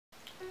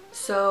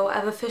So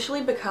I've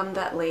officially become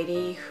that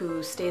lady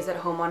who stays at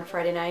home on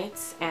Friday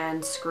nights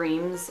and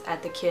screams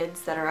at the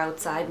kids that are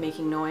outside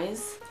making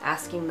noise,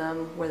 asking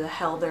them where the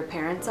hell their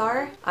parents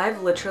are.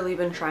 I've literally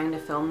been trying to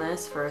film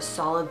this for a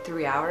solid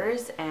 3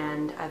 hours,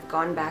 and I've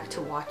gone back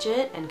to watch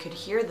it and could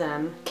hear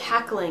them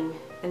cackling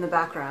in the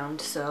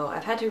background, so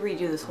I've had to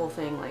redo this whole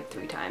thing like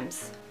 3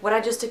 times. What I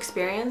just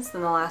experienced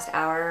in the last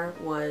hour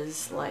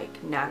was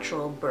like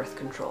natural birth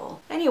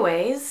control.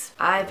 Anyways,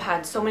 I've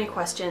had so many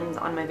questions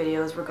on my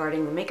videos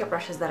regarding the makeup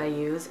brushes that I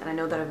use, and I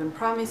know that I've been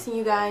promising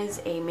you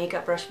guys a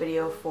makeup brush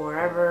video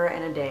forever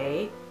and a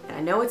day. And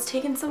I know it's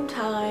taken some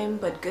time,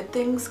 but good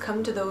things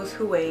come to those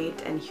who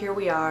wait, and here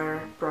we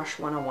are, Brush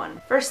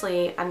 101.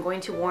 Firstly, I'm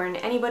going to warn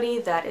anybody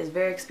that is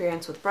very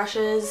experienced with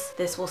brushes.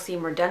 This will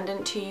seem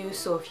redundant to you,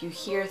 so if you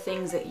hear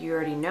things that you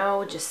already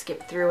know, just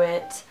skip through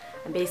it.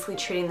 I'm basically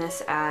treating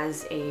this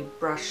as a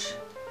brush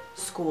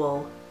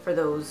school for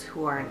those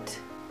who aren't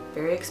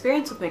very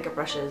experienced with makeup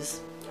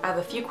brushes. I have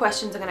a few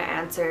questions I'm going to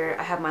answer.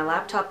 I have my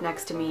laptop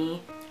next to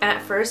me. And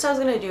at first I was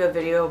going to do a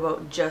video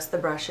about just the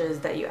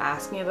brushes that you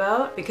asked me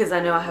about, because I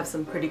know I have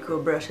some pretty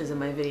cool brushes in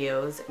my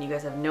videos and you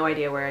guys have no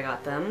idea where I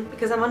got them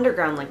because I'm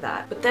underground like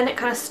that. But then it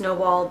kind of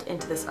snowballed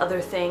into this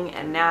other thing,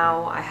 and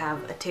now I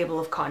have a table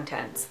of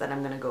contents that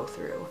I'm going to go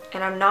through.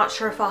 And I'm not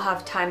sure if I'll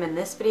have time in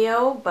this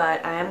video,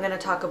 but I am going to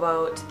talk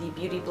about the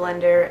beauty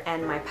blender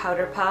and my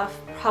powder puff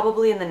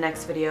probably in the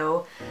next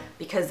video,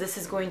 because this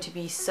is going to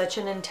be such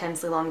an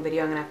intensely long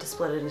video. I'm going to have to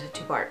split it into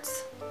 2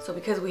 parts. So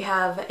because we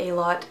have a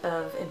lot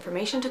of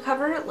information to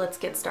cover, let's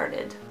get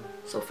started.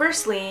 So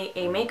firstly,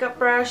 a makeup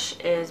brush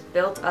is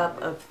built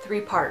up of 3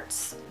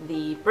 parts: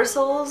 the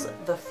bristles,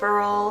 the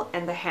ferrule,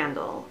 and the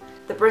handle.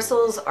 The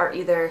bristles are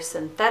either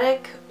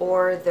synthetic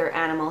or they're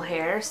animal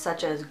hair,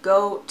 such as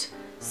goat,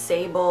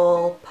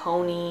 sable,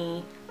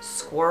 pony,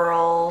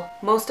 squirrel.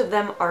 Most of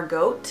them are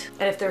goat,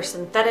 and if they're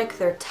synthetic,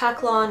 they're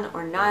Teflon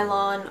or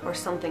nylon or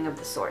something of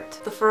the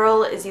sort. The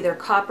ferrule is either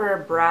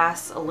copper,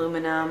 brass,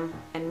 aluminum,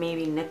 and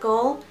maybe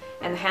nickel,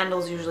 and the handle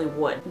is usually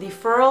wood. The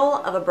ferrule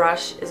of a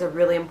brush is a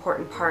really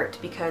important part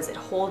because it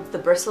holds the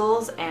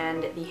bristles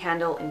and the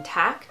handle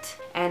intact,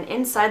 and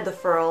inside the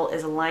ferrule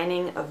is a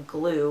lining of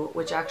glue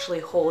which actually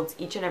holds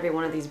each and every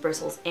one of these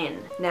bristles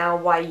in. Now,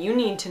 why you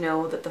need to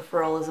know that the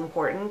ferrule is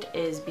important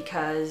is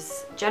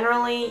because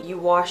generally you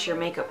wash your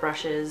makeup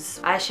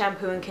brushes. I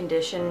shampoo and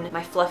condition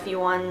my fluffy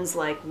ones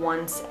like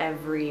once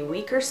every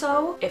week or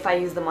so if I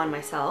use them on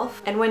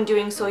myself, and when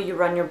doing so you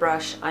run your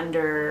brush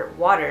under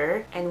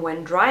water, and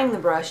when drying the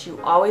brush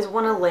you always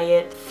want to lay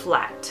it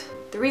flat.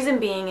 The reason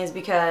being is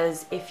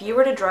because if you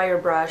were to dry your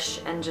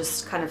brush and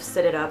just kind of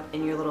sit it up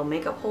in your little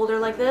makeup holder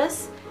like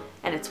this,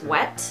 and it's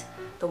wet,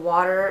 the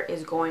water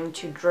is going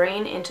to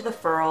drain into the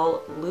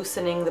ferrule,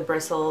 loosening the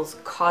bristles,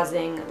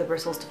 causing the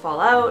bristles to fall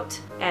out.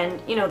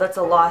 And you know, that's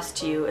a loss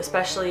to you,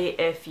 especially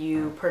if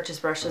you purchase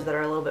brushes that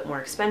are a little bit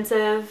more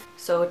expensive.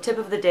 So tip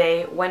of the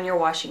day, when you're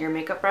washing your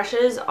makeup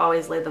brushes,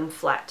 always lay them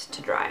flat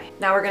to dry.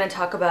 Now we're going to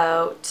talk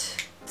about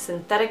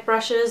synthetic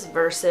brushes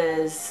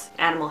versus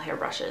animal hair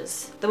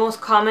brushes. The most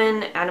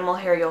common animal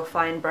hair you'll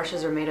find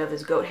brushes are made of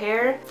is goat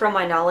hair. From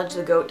my knowledge,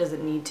 the goat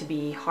doesn't need to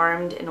be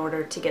harmed in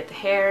order to get the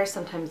hair.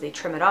 Sometimes they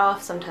trim it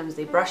off, sometimes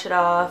they brush it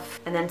off,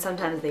 and then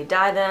sometimes they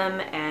dye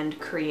them and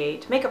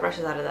create makeup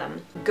brushes out of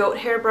them. Goat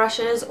hair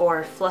brushes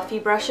or fluffy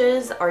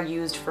brushes are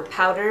used for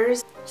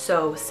powders.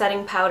 So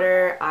setting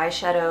powder,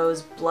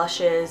 eyeshadows,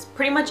 blushes,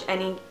 pretty much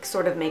any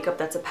sort of makeup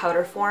that's a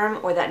powder form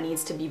or that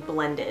needs to be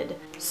blended.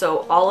 So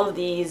all of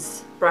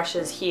these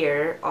brushes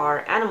here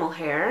are animal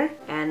hair,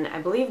 and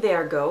I believe they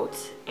are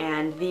goat,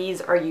 and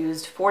these are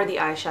used for the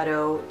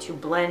eyeshadow to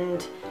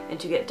blend and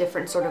to get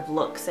different sort of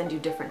looks and do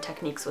different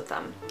techniques with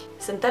them.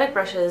 Synthetic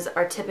brushes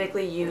are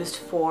typically used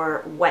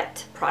for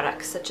wet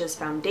products such as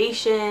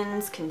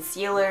foundations,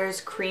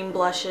 concealers, cream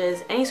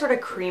blushes, any sort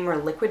of cream or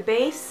liquid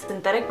base.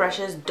 Synthetic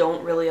brushes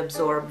don't really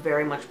absorb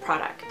very much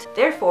product.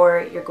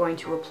 Therefore, you're going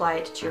to apply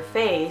it to your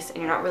face and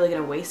you're not really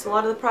going to waste a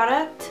lot of the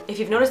product. If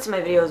you've noticed in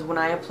my videos, when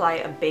I apply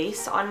a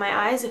base on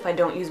my eyes, if I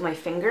don't use my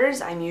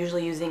fingers, I'm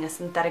usually using a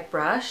synthetic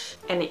brush,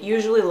 and it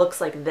usually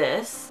looks like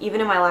this.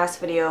 Even in my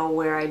last video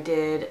where I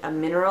did a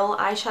mineral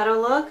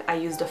eyeshadow look, I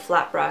used a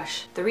flat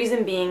brush. The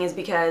reason being is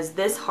because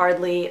this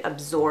hardly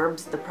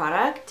absorbs the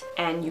product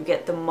and you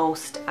get the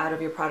most out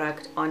of your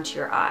product onto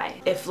your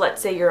eye. If let's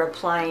say you're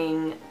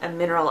applying a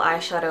mineral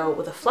eyeshadow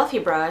with a fluffy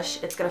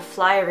brush, it's gonna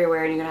fly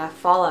everywhere and you're gonna have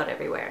fallout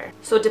everywhere.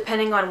 So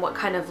depending on what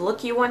kind of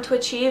look you want to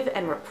achieve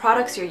and what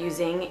products you're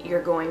using,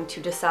 you're going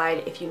to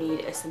decide if you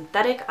need a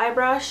synthetic eye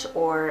brush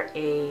or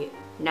a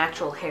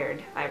natural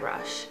haired eye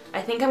brush.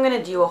 I think I'm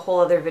gonna do a whole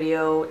other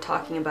video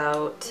talking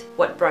about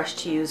what brush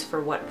to use for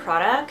what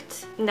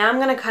product. Now I'm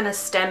gonna kind of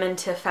stem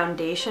into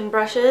foundation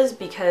brushes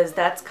because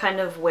that's kind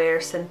of where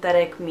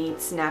synthetic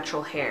meets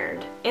natural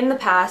haired. In the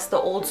past, the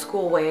old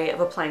school way of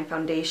applying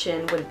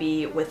foundation would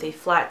be with a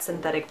flat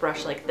synthetic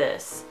brush like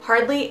this.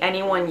 Hardly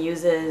anyone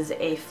uses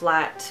a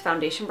flat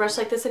foundation brush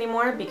like this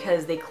anymore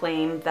because they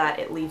claim that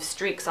it leaves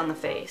streaks on the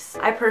face.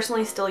 I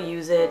personally still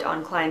use it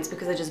on clients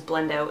because I just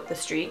blend out the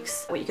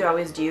streaks. What you could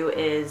always sometimes do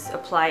is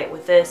apply it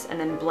with this and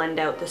then blend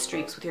out the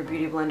streaks with your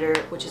beauty blender,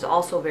 which is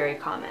also very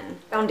common.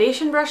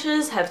 Foundation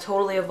brushes have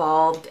totally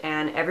evolved,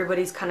 and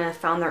everybody's kind of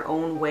found their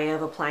own way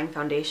of applying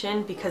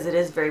foundation because it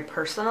is very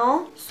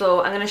personal.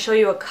 So I'm going to show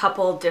you a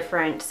couple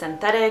different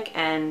synthetic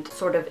and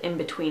sort of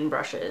in-between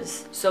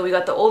brushes. So we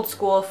got the old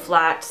school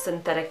flat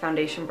synthetic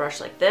foundation brush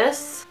like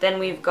this. Then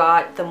we've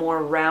got the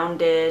more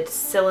rounded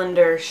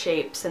cylinder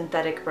shaped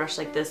synthetic brush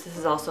like this. This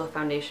is also a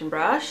foundation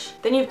brush.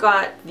 Then you've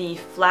got the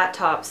flat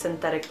top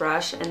synthetic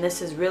brush, and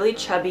this is really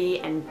chubby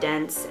and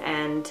dense,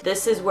 and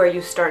this is where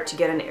you start to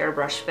get an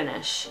airbrush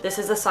finish. This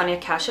is a Sonia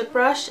Kashuk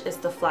brush. It's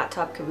the flat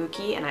top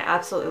Kabuki, and I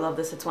absolutely love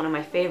this. It's one of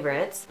my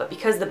favorites. But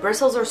because the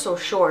bristles are so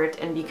short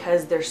and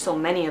because there's so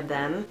many of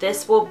them,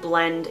 this will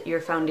blend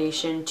your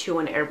foundation to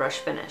an airbrush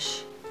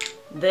finish.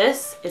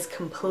 This is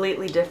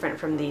completely different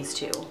from these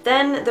two.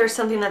 Then there's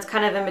something that's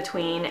kind of in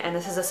between, and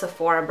this is a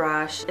Sephora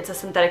brush. It's a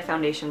synthetic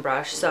foundation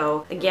brush.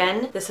 So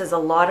again, this has a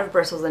lot of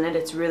bristles in it.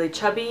 It's really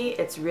chubby,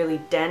 it's really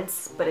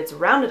dense, but it's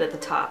rounded at the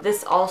top.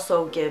 This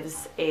also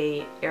gives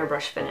a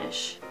airbrush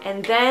finish.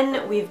 And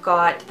then we've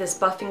got this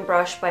buffing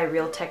brush by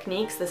Real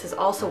Techniques. This is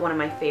also one of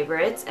my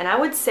favorites, and I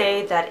would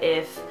say that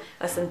if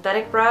a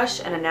synthetic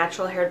brush and a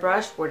natural haired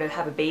brush were to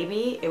have a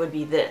baby, it would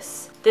be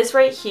this. This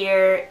right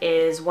here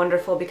is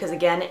wonderful because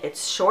again,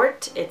 it's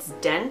short, it's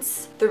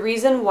dense. The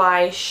reason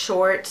why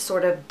short,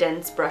 sort of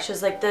dense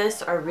brushes like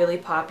this are really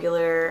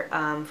popular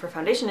for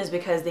foundation is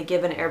because they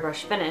give an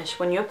airbrush finish.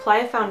 When you apply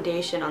a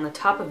foundation on the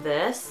top of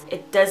this,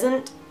 it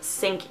doesn't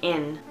sink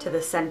in to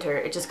the center.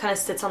 It just kind of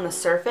sits on the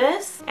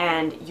surface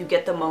and you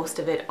get the most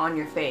of it on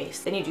your face.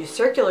 Then you do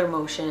circular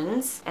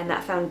motions and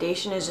that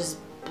foundation is just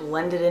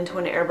blended into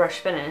an airbrush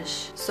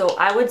finish. So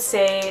I would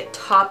say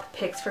top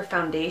picks for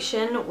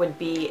foundation would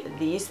be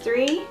these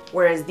three,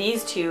 whereas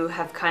these two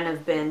have kind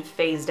of been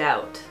phased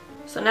out.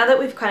 So now that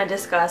we've kind of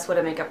discussed what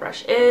a makeup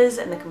brush is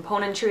and the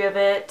componentry of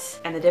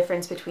it and the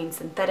difference between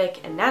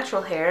synthetic and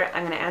natural hair,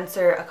 I'm going to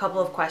answer a couple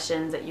of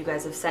questions that you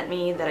guys have sent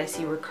me that I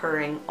see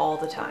recurring all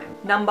the time.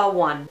 Number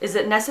one, is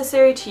it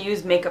necessary to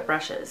use makeup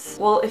brushes?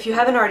 Well, if you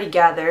haven't already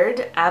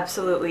gathered,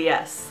 absolutely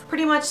yes.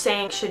 Pretty much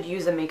saying should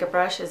use a makeup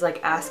brush is like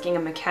asking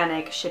a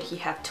mechanic should he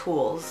have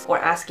tools, or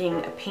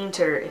asking a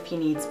painter if he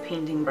needs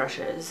painting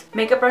brushes.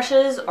 Makeup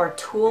brushes are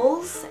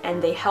tools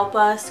and they help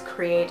us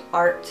create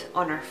art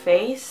on our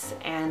face,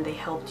 and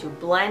they help to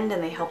blend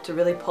and they help to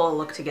really pull a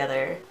look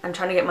together. I'm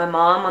trying to get my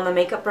mom on the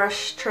makeup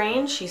brush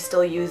train. She's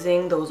still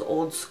using those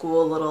old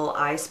school little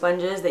eye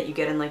sponges that you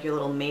get in like your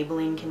little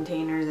Maybelline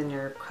containers and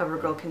your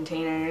CoverGirl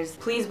containers.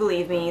 Please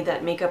believe me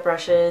that makeup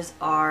brushes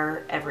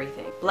are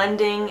everything.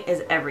 Blending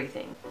is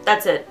everything.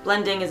 That's it.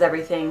 Blending is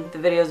everything. The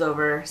video's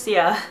over. See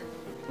ya.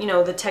 You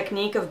know, the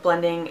technique of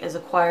blending is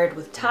acquired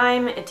with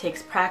time. It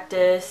takes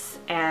practice,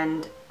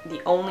 and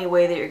the only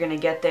way that you're gonna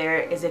get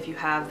there is if you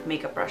have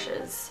makeup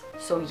brushes.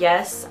 So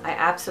yes, I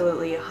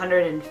absolutely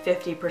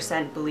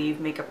 150%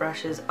 believe makeup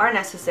brushes are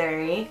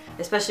necessary,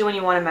 especially when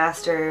you want to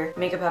master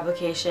makeup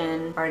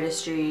application,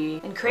 artistry,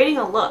 and creating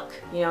a look,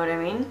 you know what I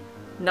mean?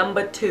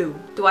 Number two,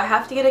 do I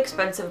have to get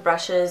expensive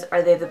brushes?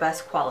 Are they the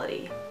best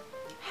quality?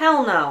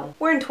 Hell no.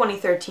 We're in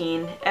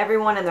 2013.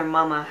 Everyone and their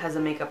mama has a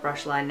makeup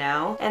brush line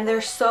now, and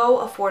they're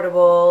so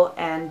affordable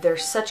and they're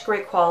such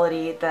great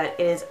quality that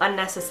it is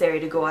unnecessary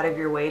to go out of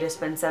your way to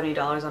spend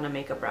 $70 on a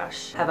makeup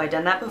brush. Have I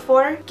done that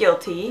before?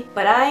 Guilty.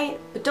 But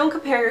don't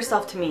compare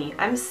yourself to me.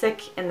 I'm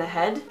sick in the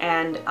head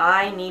and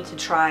I need to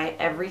try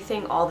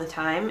everything all the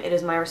time. It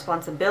is my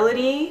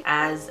responsibility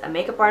as a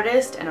makeup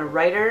artist and a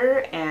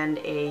writer and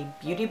a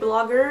beauty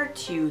blogger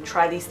to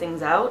try these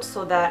things out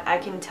so that I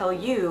can tell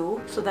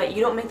you so that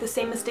you don't make the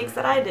same mistakes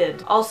that I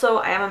did. Also,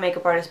 I am a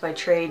makeup artist by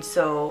trade,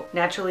 so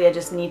naturally I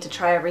just need to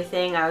try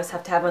everything. I always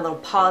have to have my little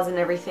paws and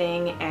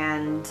everything,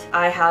 and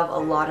I have a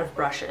lot of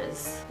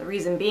brushes. The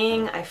reason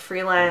being, I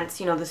freelance,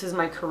 you know, this is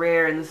my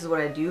career and this is what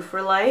I do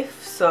for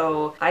life,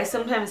 so I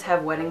sometimes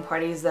have wedding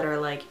parties that are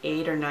like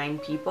 8 or 9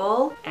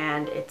 people,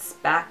 and it's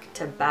back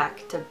to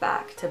back to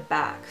back to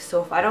back.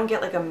 So if I don't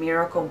get like a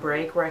miracle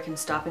break where I can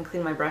stop and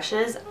clean my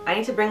brushes, I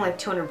need to bring like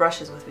 200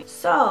 brushes with me.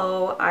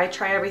 So I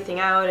try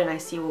everything out and I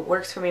see what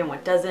works for me and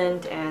what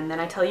doesn't, and then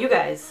I tell you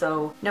guys.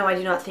 So no, I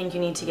do not think you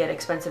need to get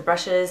expensive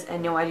brushes,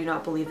 and no, I do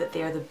not believe that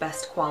they are the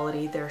best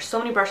quality. There are so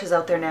many brushes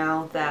out there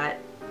now that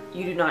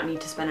you do not need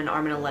to spend an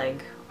arm and a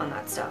leg on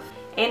that stuff.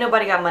 Ain't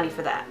nobody got money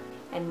for that.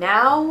 And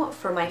now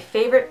for my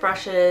favorite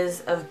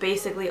brushes of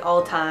basically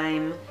all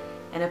time,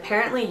 and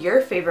apparently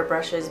your favorite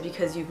brushes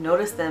because you've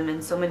noticed them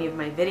in so many of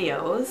my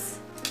videos.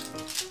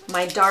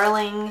 My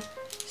darling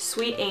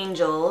Sweet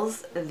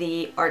Angels,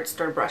 the art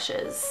store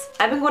brushes.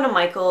 I've been going to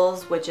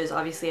Michael's, which is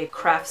obviously a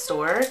craft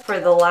store, for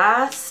the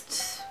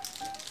last,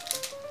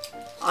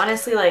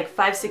 honestly, like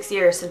 5-6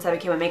 years since I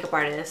became a makeup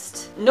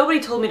artist. Nobody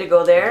told me to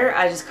go there.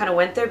 I just kind of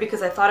went there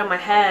because I thought in my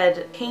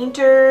head,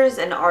 painters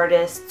and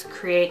artists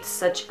create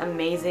such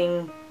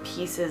amazing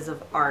pieces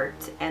of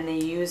art, and they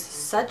use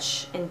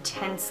such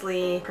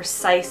intensely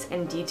precise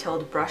and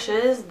detailed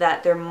brushes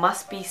that there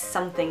must be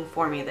something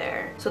for me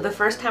there. So the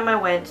first time I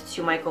went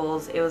to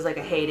Michael's, it was like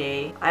a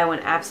heyday. I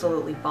went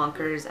absolutely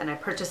bonkers and I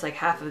purchased like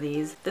half of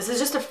these. This is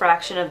just a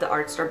fraction of the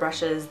art store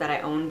brushes that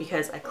I own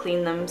because I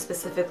clean them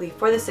specifically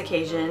for this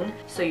occasion,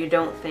 so you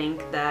don't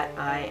think that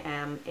I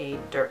am a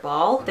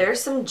dirtball.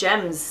 There's some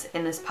gems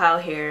in this pile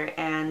here,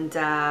 and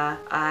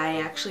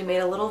I actually made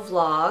a little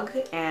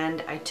vlog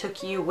and I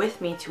took you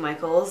with me to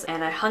Michael's,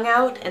 and I hung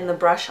out in the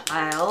brush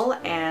aisle,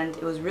 and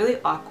it was really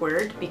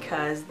awkward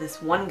because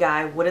this one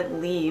guy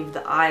wouldn't leave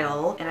the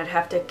aisle and I'd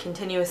have to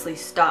continuously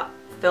stop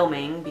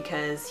filming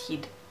because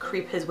he'd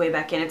creep his way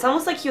back in. It's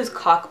almost like he was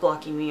cock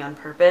blocking me on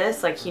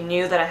purpose. Like he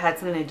knew that I had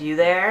something to do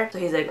there, so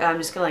he's like, I'm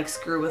just gonna like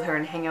screw with her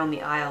and hang out in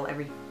the aisle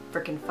every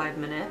freaking 5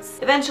 minutes.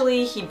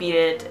 Eventually he beat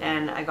it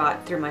and I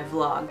got through my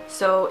vlog.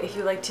 So if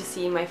you'd like to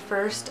see my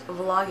first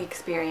vlog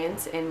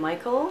experience in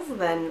Michael's,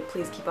 then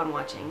please keep on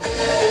watching.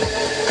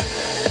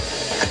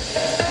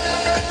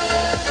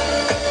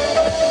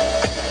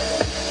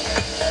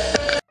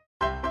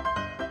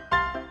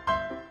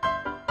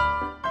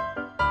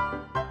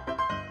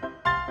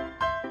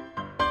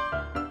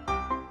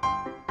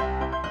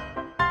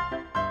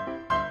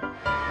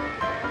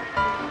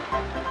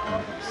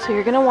 So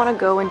you're gonna want to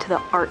go into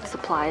the art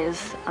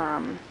supplies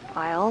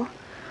aisle,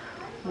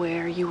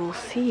 where you will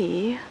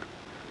see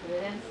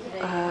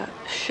a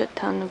shit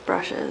ton of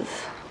brushes.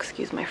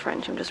 Excuse my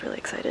French, I'm just really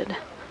excited.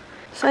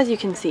 So as you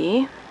can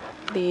see,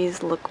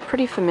 these look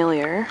pretty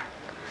familiar.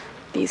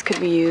 These could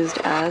be used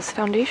as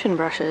foundation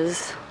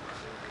brushes.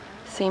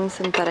 Same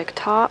synthetic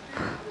top.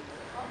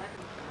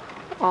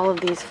 All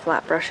of these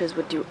flat brushes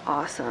would do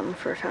awesome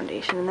for a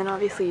foundation. And then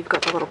obviously you've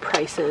got the little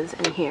prices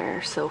in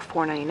here. So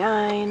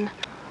 $4.99.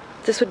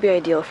 This would be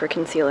ideal for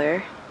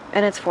concealer,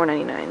 and it's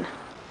 $4.99.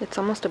 It's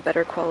almost a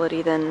better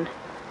quality than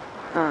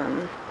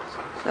the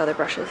other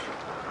brushes.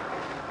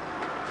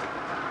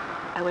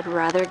 I would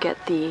rather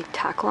get the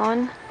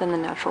Taklon than the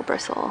natural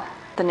bristle.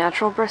 The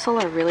natural bristle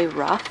are really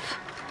rough,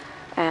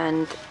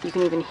 and you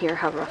can even hear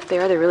how rough they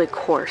are. They're really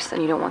coarse,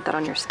 and you don't want that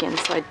on your skin,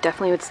 so I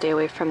definitely would stay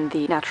away from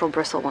the natural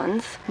bristle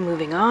ones.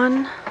 Moving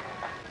on.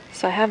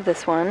 So I have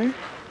this one,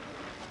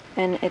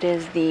 and it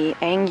is the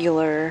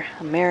Angular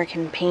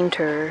American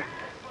Painter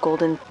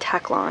Golden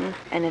Taklon,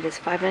 and it is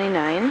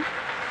 $5.99,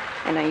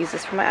 and I use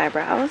this for my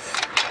eyebrows.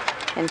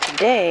 And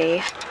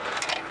today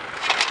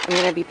I'm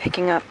going to be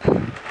picking up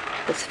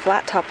this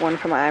flat top one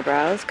for my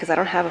eyebrows because I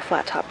don't have a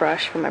flat top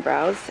brush for my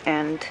brows,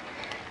 and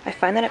I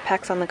find that it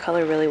packs on the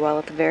color really well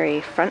at the very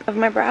front of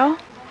my brow.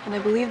 And I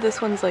believe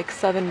this one's like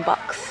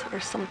 $7 or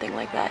something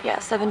like that. Yeah,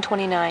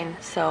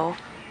 $7.29, so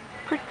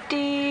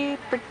pretty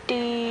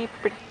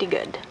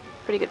good.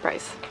 Pretty good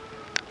price.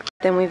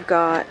 Then we've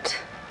got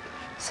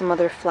some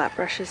other flat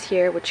brushes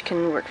here which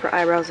can work for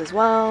eyebrows as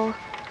well.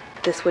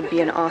 This would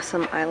be an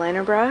awesome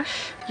eyeliner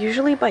brush.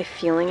 Usually by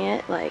feeling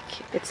it, like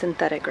it's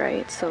synthetic,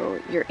 right? So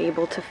you're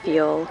able to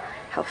feel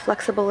how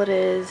flexible it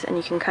is, and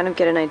you can kind of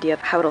get an idea of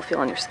how it'll feel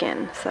on your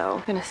skin. So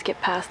I'm gonna skip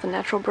past the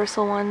natural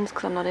bristle ones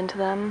because I'm not into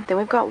them. Then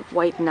we've got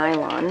white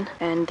nylon,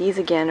 and these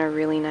again are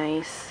really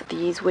nice.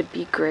 These would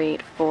be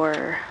great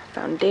for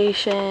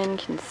foundation,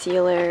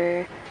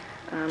 concealer.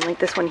 Like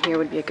this one here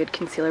would be a good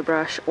concealer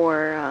brush,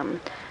 or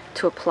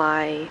to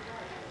apply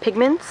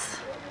pigments.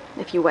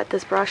 If you wet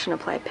this brush and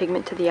apply a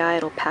pigment to the eye,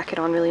 it'll pack it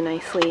on really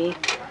nicely.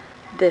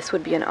 This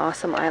would be an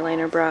awesome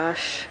eyeliner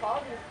brush.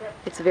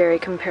 It's very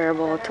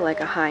comparable to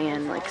like a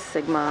high-end like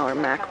Sigma or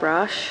MAC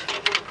brush.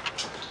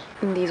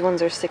 And these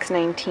ones are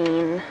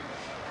 $6.19,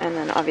 and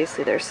then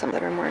obviously there's some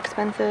that are more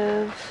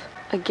expensive.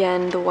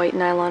 Again, the white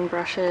nylon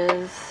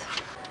brushes.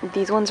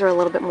 These ones are a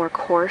little bit more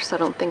coarse. I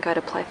don't think I'd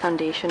apply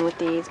foundation with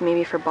these,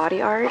 maybe for body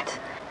art.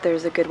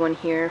 There's a good one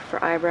here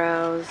for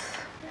eyebrows.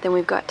 Then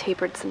we've got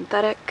tapered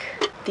synthetic.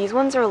 These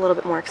ones are a little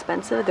bit more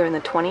expensive. They're in the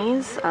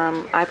 20s.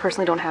 I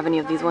personally don't have any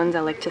of these ones.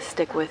 I like to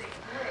stick with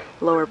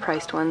lower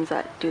priced ones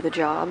that do the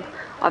job.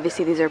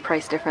 Obviously these are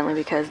priced differently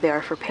because they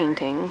are for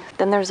painting.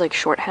 Then there's like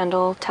short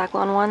handle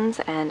Taklon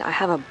ones, and I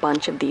have a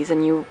bunch of these,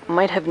 and you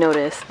might have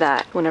noticed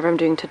that whenever I'm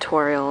doing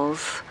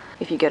tutorials,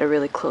 if you get a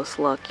really close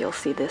look, you'll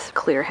see this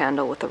clear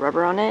handle with the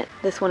rubber on it.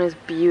 This one is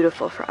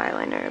beautiful for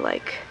eyeliner.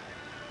 Like,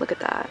 look at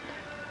that.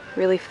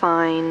 Really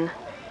fine.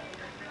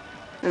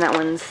 And that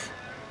one's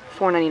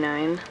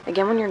 $4.99.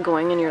 Again, when you're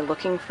going and you're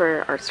looking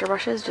for art store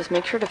brushes, just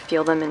make sure to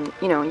feel them, and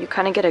you know, you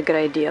kind of get a good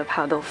idea of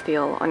how they'll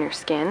feel on your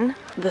skin.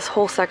 This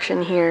whole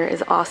section here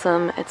is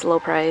awesome. It's low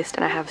priced,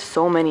 and I have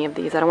so many of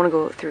these. I don't want to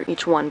go through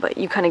each one, but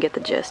you kind of get the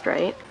gist,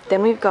 right?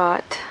 Then we've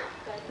got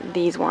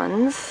these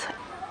ones.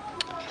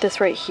 This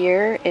right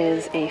here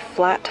is a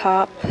flat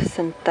top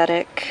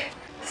synthetic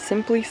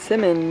Simply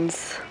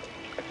Simmons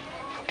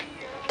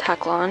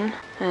Taklon,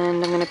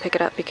 and I'm gonna pick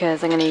it up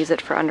because I'm gonna use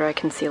it for under eye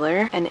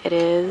concealer, and it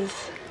is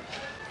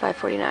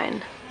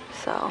 $5.49,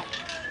 so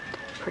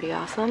pretty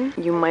awesome.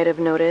 You might have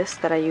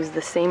noticed that I use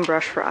the same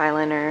brush for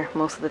eyeliner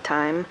most of the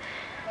time,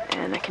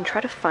 and I can try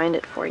to find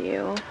it for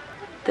you.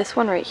 This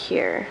one right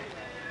here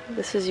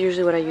This is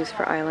usually what I use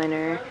for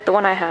eyeliner. The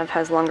one I have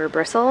has longer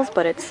bristles,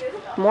 but it's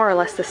more or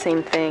less the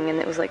same thing, and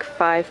it was like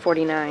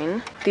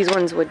 $5.49. These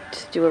ones would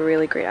do a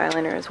really great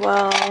eyeliner as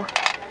well.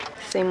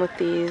 Same with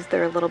these,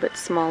 they're a little bit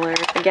smaller.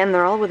 Again,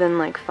 they're all within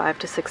like $5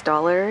 to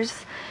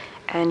 $6,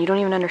 and you don't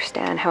even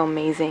understand how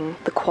amazing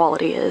the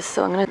quality is.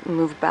 So I'm gonna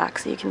move back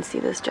so you can see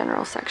this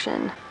general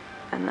section.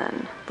 And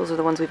then those are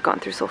the ones we've gone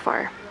through so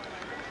far.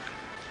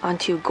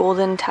 Onto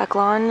Golden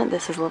Teclon.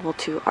 This is level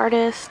 2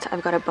 Artist.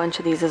 I've got a bunch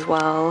of these as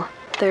well.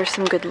 There's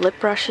some good lip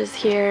brushes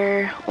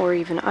here, or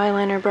even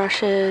eyeliner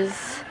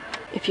brushes.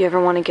 If you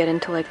ever want to get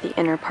into like the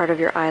inner part of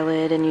your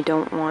eyelid and you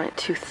don't want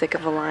too thick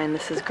of a line,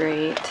 this is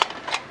great.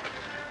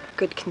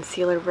 Good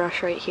concealer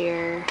brush right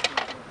here.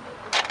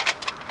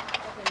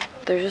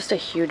 There's just a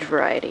huge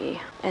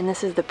variety. And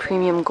this is the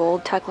Premium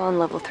Gold Teclon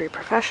Level 3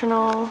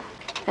 Professional.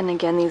 And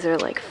again, these are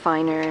like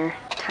finer,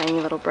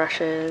 tiny little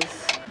brushes.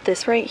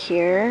 This right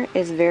here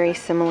is very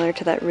similar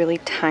to that really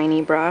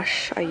tiny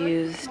brush I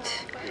used.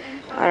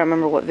 I don't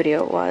remember what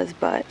video it was,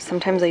 but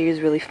sometimes I use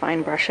really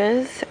fine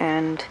brushes,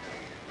 and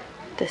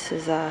this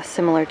is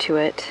similar to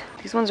it.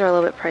 These ones are a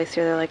little bit pricier,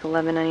 they're like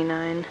 $11.99.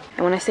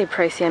 And when I say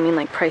pricey, I mean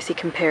like pricey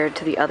compared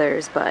to the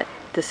others, but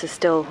this is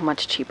still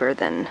much cheaper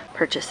than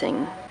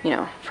purchasing, you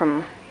know,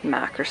 from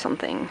MAC or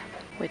something.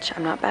 Which,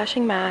 I'm not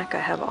bashing MAC, I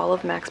have all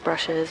of MAC's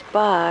brushes,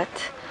 but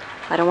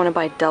I don't want to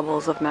buy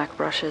doubles of MAC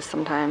brushes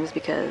sometimes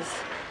because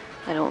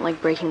I don't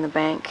like breaking the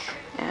bank,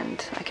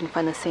 and I can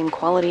find the same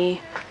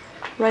quality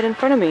right in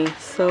front of me,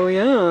 so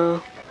yeah.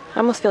 I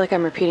almost feel like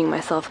I'm repeating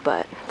myself,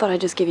 but thought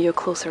I'd just give you a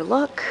closer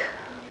look.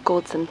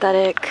 Gold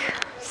synthetic,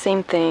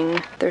 same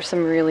thing. There's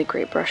some really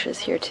great brushes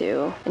here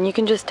too. And you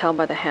can just tell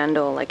by the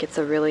handle, like it's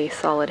a really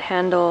solid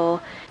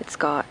handle. It's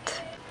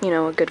got, you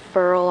know, a good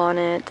furl on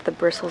it. The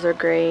bristles are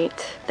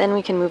great. Then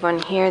we can move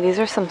on here. These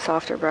are some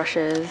softer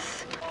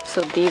brushes.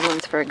 So these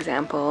ones, for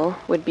example,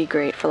 would be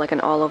great for like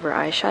an all-over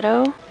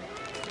eyeshadow.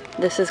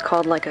 This is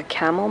called like a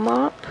camel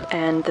mop,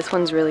 and this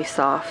one's really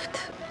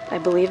soft. I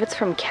believe it's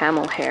from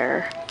Camel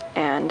Hair,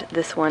 and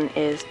this one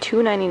is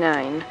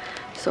 $2.99.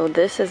 So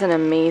this is an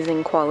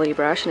amazing quality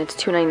brush, and it's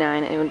 $2.99,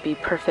 and it would be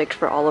perfect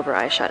for all over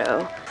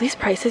eyeshadow. These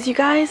prices, you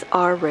guys,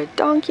 are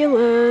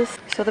redonkulous.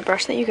 So the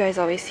brush that you guys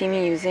always see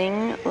me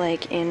using,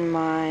 like in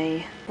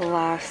my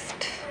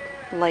last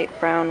light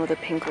brown with a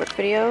pink lip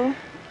video,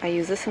 I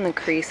use this in the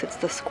crease. It's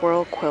the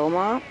Squirrel Quill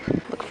Mop.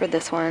 Look for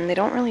this one. They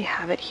don't really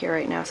have it here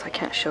right now, so I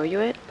can't show you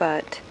it,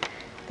 but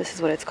this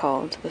is what it's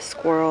called, the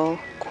Squirrel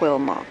Quill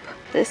Mop.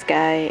 This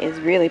guy is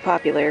really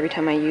popular. Every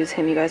time I use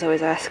him, you guys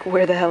always ask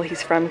where the hell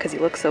he's from because he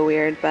looks so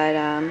weird, but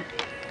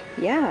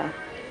yeah,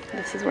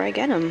 this is where I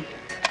get him.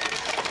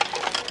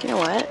 You know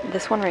what?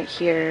 This one right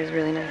here is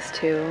really nice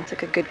too. It's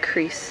like a good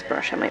crease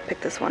brush. I might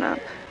pick this one up.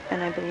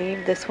 And I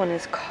believe this one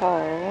is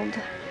called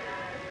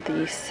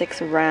the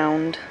 6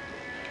 Round.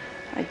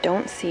 I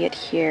don't see it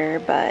here,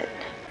 but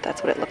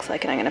that's what it looks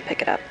like, and I'm gonna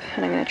pick it up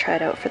and I'm gonna try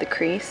it out for the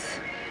crease.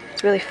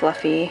 It's really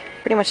fluffy,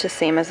 pretty much the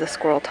same as the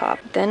Squirrel Top.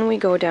 Then we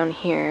go down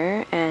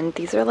here, and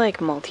these are like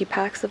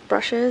multi-packs of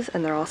brushes,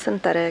 and they're all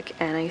synthetic,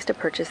 and I used to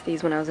purchase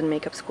these when I was in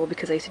makeup school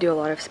because I used to do a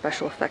lot of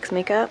special effects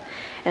makeup,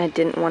 and I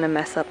didn't want to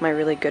mess up my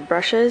really good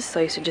brushes, so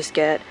I used to just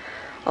get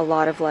a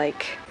lot of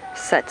like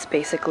sets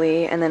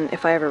basically, and then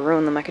if I ever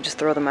ruined them, I could just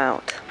throw them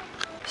out.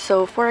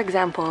 So for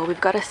example,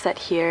 we've got a set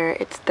here.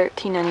 It's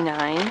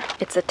 $13.99.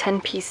 It's a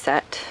 10-piece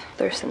set.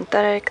 They're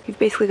synthetic. You've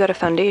basically got a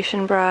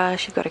foundation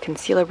brush, you've got a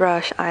concealer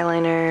brush,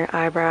 eyeliner,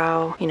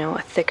 eyebrow, you know,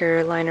 a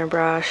thicker liner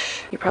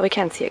brush. You probably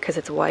can't see it because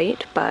it's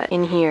white, but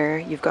in here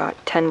you've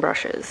got 10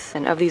 brushes.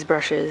 And of these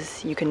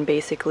brushes, you can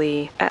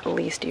basically at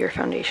least do your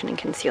foundation and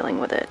concealing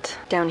with it.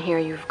 Down here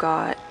you've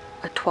got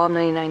a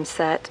 $12.99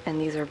 set, and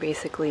these are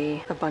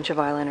basically a bunch of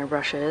eyeliner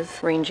brushes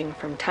ranging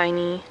from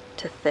tiny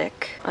to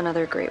thick.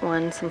 Another great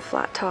one, some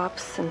flat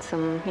tops and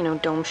some, you know,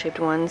 dome-shaped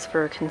ones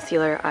for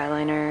concealer,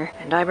 eyeliner,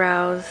 and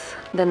eyebrows.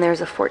 Then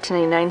there's a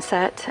 $14.99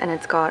 set, and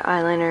it's got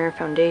eyeliner,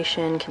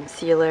 foundation,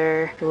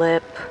 concealer,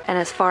 lip. And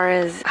as far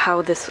as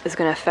how this is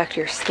going to affect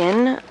your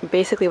skin,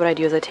 basically what I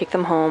do is I take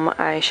them home,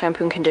 I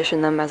shampoo and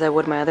condition them as I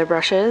would my other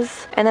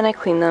brushes, and then I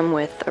clean them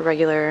with a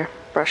regular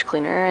brush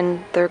cleaner,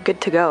 and they're good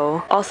to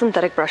go. All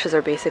synthetic brushes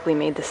are basically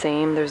made the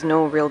same. There's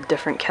no real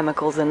different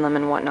chemicals in them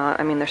and whatnot.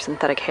 I mean, they're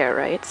synthetic hair,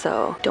 right?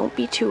 So don't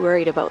be too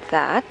worried about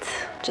that.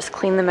 Just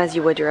clean them as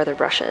you would your other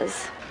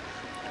brushes.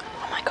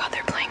 Oh my god,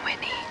 they're playing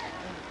Whitney.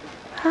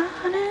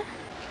 Honey.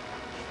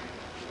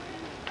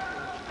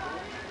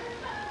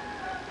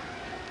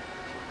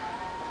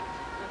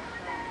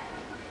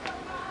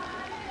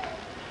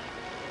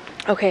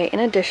 Okay,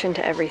 in addition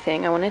to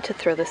everything, I wanted to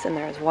throw this in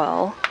there as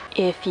well.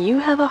 If you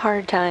have a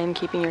hard time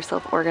keeping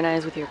yourself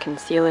organized with your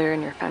concealer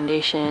and your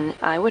foundation,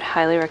 I would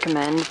highly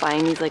recommend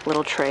buying these like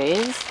little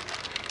trays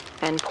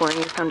and pouring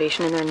your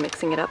foundation in there and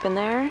mixing it up in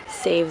there.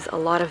 Saves a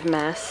lot of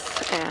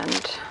mess,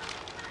 and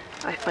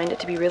I find it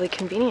to be really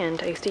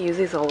convenient. I used to use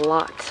these a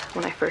lot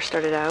when I first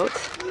started out.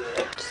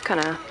 Just kind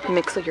of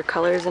mix your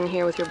colors in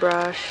here with your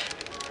brush.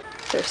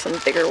 There's some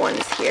bigger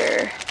ones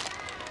here.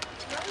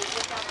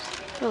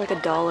 They're like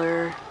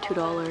 $1,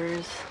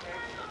 $2.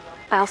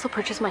 I also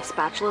purchase my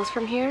spatulas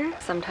from here.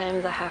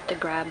 Sometimes I have to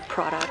grab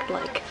product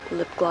like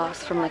lip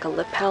gloss from like a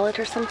lip palette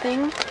or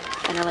something,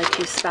 and I like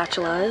to use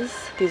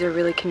spatulas. These are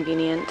really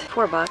convenient,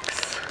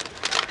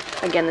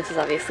 $4. Again, this is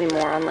obviously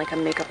more on like a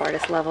makeup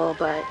artist level,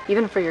 but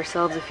even for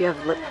yourselves, if you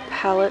have lip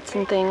palettes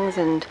and things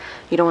and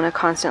you don't want to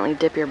constantly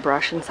dip your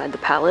brush inside the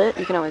palette,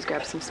 you can always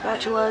grab some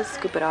spatulas,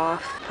 scoop it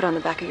off, put it on the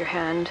back of your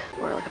hand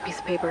or like a piece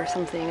of paper or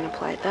something and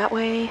apply it that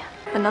way.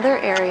 Another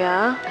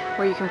area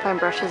where you can find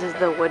brushes is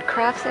the wood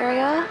crafts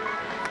area.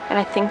 And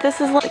I think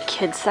this is like the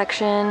kids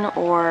section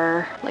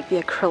or like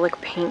the acrylic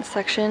paint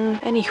section.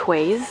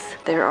 Anyways,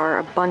 there are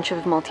a bunch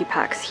of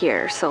multi-packs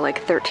here. So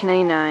like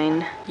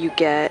 $13.99, you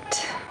get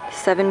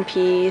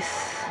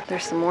 7-piece.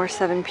 There's some more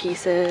 7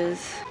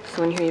 pieces.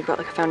 So in here you've got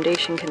like a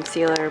foundation,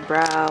 concealer,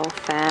 brow,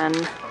 fan,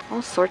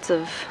 all sorts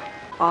of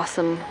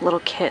awesome little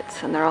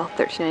kits, and they're all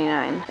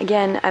 $13.99.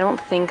 Again, I don't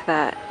think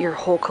that your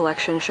whole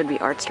collection should be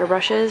art store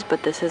brushes,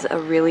 but this is a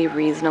really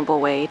reasonable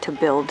way to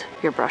build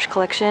your brush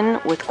collection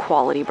with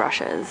quality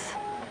brushes.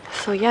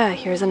 So yeah,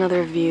 here's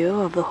another view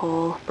of the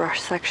whole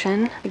brush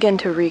section. Again,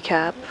 to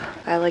recap,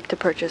 I like to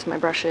purchase my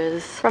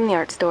brushes from the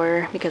art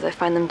store because I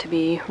find them to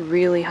be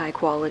really high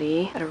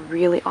quality at a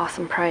really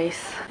awesome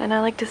price, and I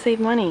like to save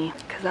money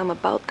because I'm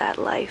about that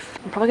life.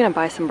 I'm probably gonna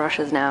buy some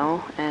brushes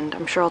now, and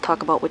I'm sure I'll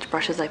talk about which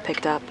brushes I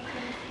picked up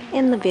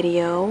in the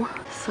video.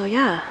 So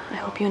yeah, I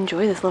hope you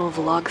enjoy this little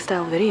vlog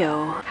style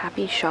video.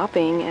 Happy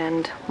shopping,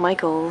 and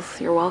Michaels,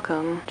 you're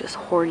welcome. Just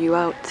hoard you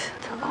out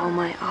to all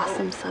my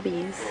awesome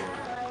subbies.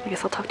 I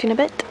guess I'll talk to you in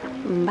a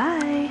bit.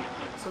 Bye!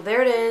 So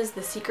there it is,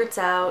 the secret's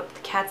out,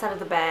 the cat's out of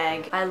the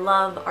bag. I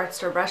love art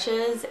store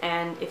brushes,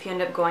 and if you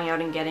end up going out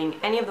and getting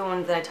any of the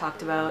ones that I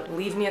talked about,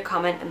 leave me a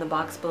comment in the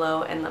box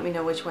below and let me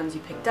know which ones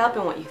you picked up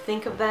and what you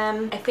think of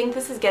them. I think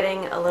this is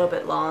getting a little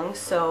bit long,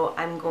 so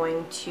I'm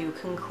going to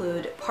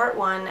conclude part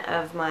 1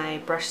 of my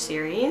brush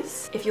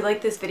series. If you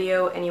like this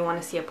video and you want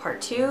to see a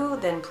part 2,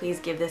 then please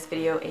give this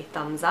video a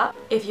thumbs up.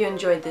 If you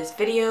enjoyed this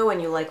video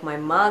and you like my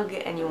mug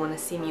and you want to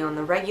see me on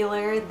the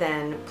regular,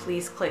 then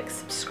please click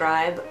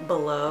subscribe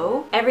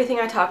below. Everything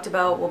I talked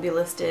about will be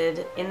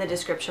listed in the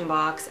description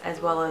box as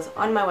well as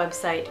on my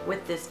website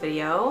with this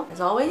video.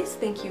 As always,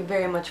 thank you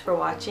very much for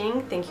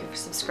watching, thank you for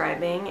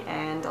subscribing,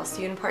 and I'll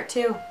see you in part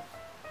 2.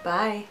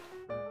 Bye!